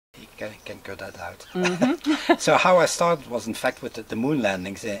can cut that out. So how I started was in fact with the moon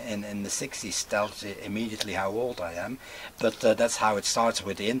landings in the 60s. Tells you immediately how old I am, but that's how it starts,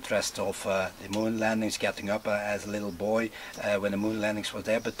 with the interest of the moon landings, getting up as a little boy when the moon landings was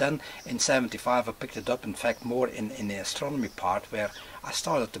there. But then in 75 I picked it up in fact more in the astronomy part, where I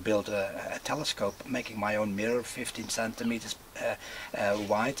started to build a telescope, making my own mirror 15 centimeters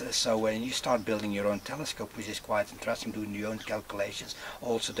wide. So when you start building your own telescope, which is quite interesting, doing your own calculations,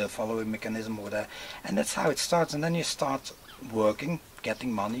 also the following mechanism or that, and that's how it starts. And then you start working,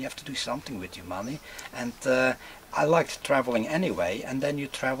 getting money. You have to do something with your money, and I liked traveling anyway. And then you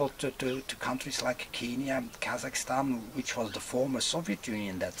travel to countries like Kenya, Kazakhstan, which was the former Soviet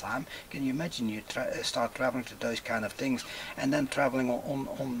Union that time. Can you imagine? You start traveling to those kind of things, and then traveling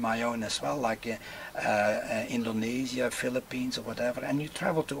on my own as well, like Indonesia, Philippines or whatever. And you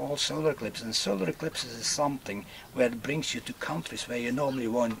travel to all solar eclipses, and solar eclipses is something where it brings you to countries where you normally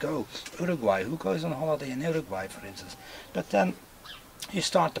won't go. Uruguay, who goes on holiday in Uruguay, for instance? But then you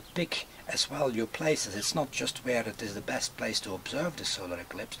start to pick as well your places. It's not just where it is the best place to observe the solar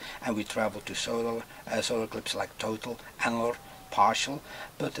eclipse, and we travel to solar eclipses like total, annular, partial,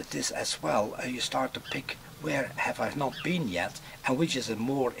 but it is as well you start to pick where have I not been yet, and which is a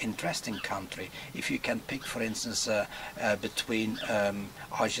more interesting country. If you can pick, for instance, between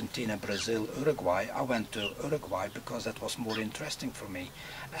Argentina, Brazil, Uruguay, I went to Uruguay because that was more interesting for me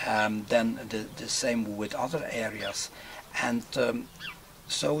than the same with other areas. And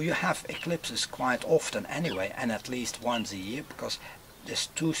so you have eclipses quite often anyway, and at least once a year, because there's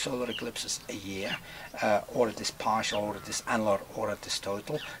 2 solar eclipses a year, or it is partial, or it is annular, or it is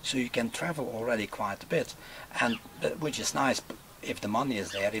total. So you can travel already quite a bit, and which is nice if the money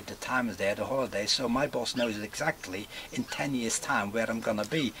is there, if the time is there, the holiday. So my boss knows exactly in 10 years time where I'm gonna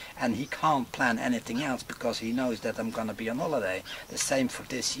be, and he can't plan anything else because he knows that I'm gonna be on holiday. The same for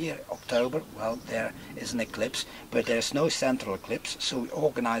this year, October. Well, there is an eclipse, but there's no central eclipse, so we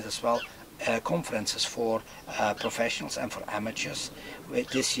organize as well conferences for professionals and for amateurs.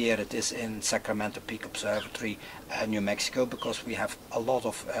 This year it is in Sacramento Peak Observatory, New Mexico, because we have a lot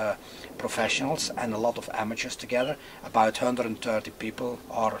of professionals and a lot of amateurs together. About 130 people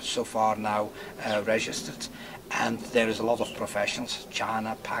are so far now registered, and there is a lot of professionals: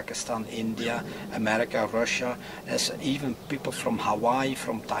 China, Pakistan, India, America, Russia. There's even people from Hawaii,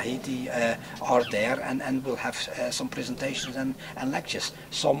 from Tahiti are there, and we'll have some presentations and lectures.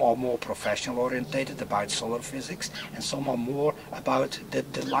 Some are more professional orientated about solar physics, and some are more about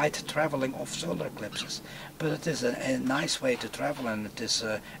the light traveling of solar eclipses. But it is a nice way to travel, and it is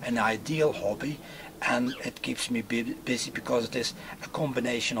an ideal hobby, and it keeps me busy because it is a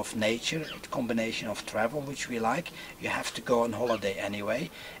combination of nature, a combination of travel, which we like. You have to go on holiday anyway,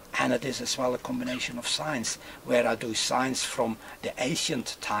 and it is as well a combination of science, where I do science from the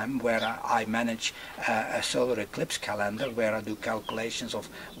ancient time, where I manage a solar eclipse calendar, where I do calculations of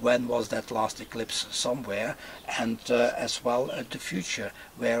when was that last eclipse somewhere, and as well the future,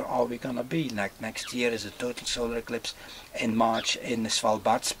 where are we gonna be. Like next year is a total solar eclipse in March in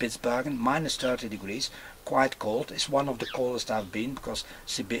Svalbard, Spitsbergen, minus 30 degrees. Quite cold. It's one of the coldest I've been, because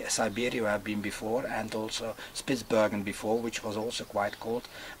Siberia I've been before, and also Spitsbergen before, which was also quite cold.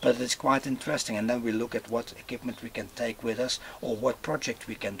 But it's quite interesting, and then we look at what equipment we can take with us, or what project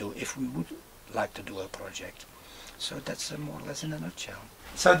we can do if we would like to do a project. So that's more or less in a nutshell.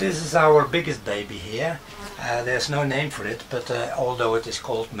 So this is our biggest baby here. There's no name for it, but although it is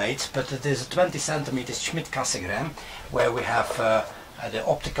called Mate, but it is a 20 centimeter Schmidt-Cassegrain, where we have the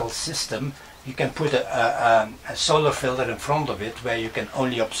optical system. You can put a solar filter in front of it, where you can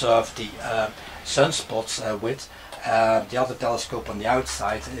only observe the sunspots with. The other telescope on the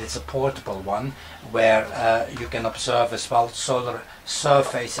outside, it's a portable one, where you can observe as well solar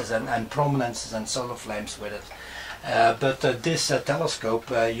surfaces and prominences and solar flames with it. But this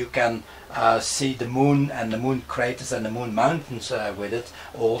telescope, you can see the moon and the moon craters and the moon mountains with it.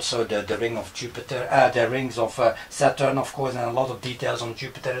 Also the ring of Jupiter, the rings of Saturn, of course, and a lot of details on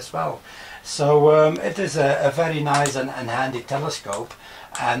Jupiter as well. So it is a very nice and handy telescope,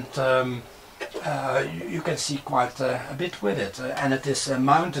 and you can see quite a bit with it. And it is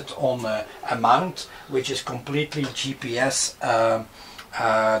mounted on a mount which is completely GPS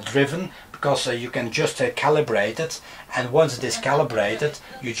driven, because you can just calibrate it, and once it is calibrated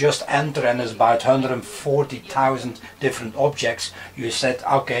you just enter, and there's about 140,000 different objects. You said,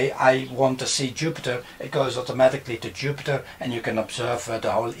 okay, I want to see Jupiter, it goes automatically to Jupiter, and you can observe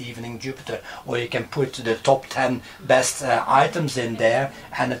the whole evening Jupiter. Or you can put the top 10 best items in there,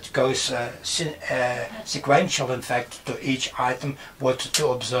 and it goes sequential in fact to each item what to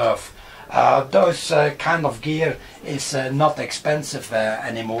observe. Those kind of gear is not expensive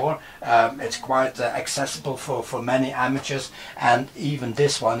anymore. It's quite accessible for many amateurs, and even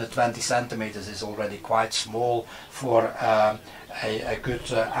this one at 20 centimeters is already quite small for a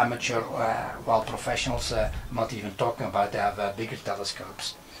good amateur, while professionals, I'm not even talking about, they have bigger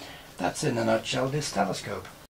telescopes. That's in a nutshell this telescope.